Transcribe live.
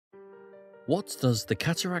What does the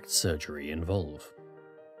cataract surgery involve?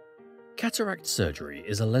 Cataract surgery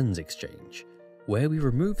is a lens exchange, where we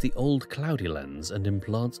remove the old cloudy lens and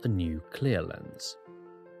implant a new clear lens.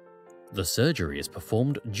 The surgery is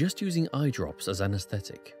performed just using eye drops as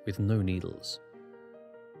anaesthetic, with no needles.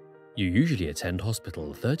 You usually attend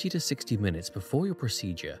hospital 30 to 60 minutes before your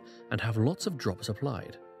procedure and have lots of drops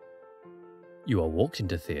applied. You are walked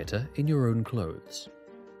into theatre in your own clothes.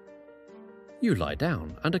 You lie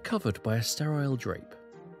down and are covered by a sterile drape.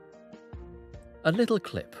 A little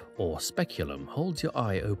clip or speculum holds your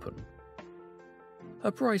eye open.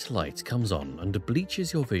 A bright light comes on and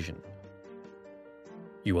bleaches your vision.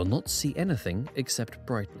 You will not see anything except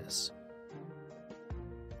brightness.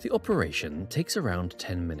 The operation takes around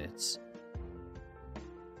 10 minutes.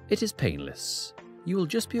 It is painless. You will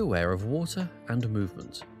just be aware of water and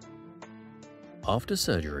movement. After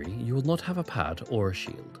surgery, you will not have a pad or a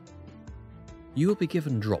shield. You will be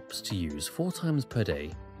given drops to use 4 times per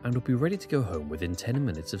day and will be ready to go home within 10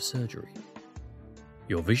 minutes of surgery.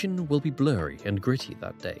 Your vision will be blurry and gritty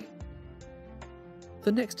that day.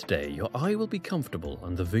 The next day, your eye will be comfortable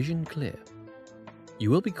and the vision clear. You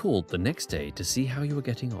will be called the next day to see how you are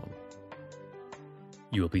getting on.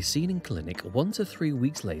 You will be seen in clinic 1 to 3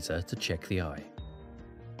 weeks later to check the eye.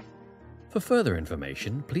 For further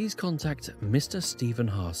information, please contact Mr. Stephen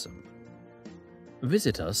Harsom.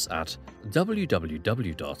 Visit us at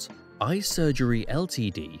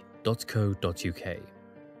www.eyesurgeryltd.co.uk.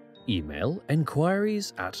 Email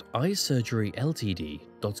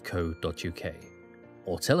enquiries@eyesurgeryltd.co.uk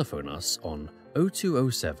or telephone us on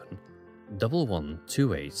 0207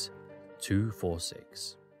 1128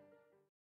 246.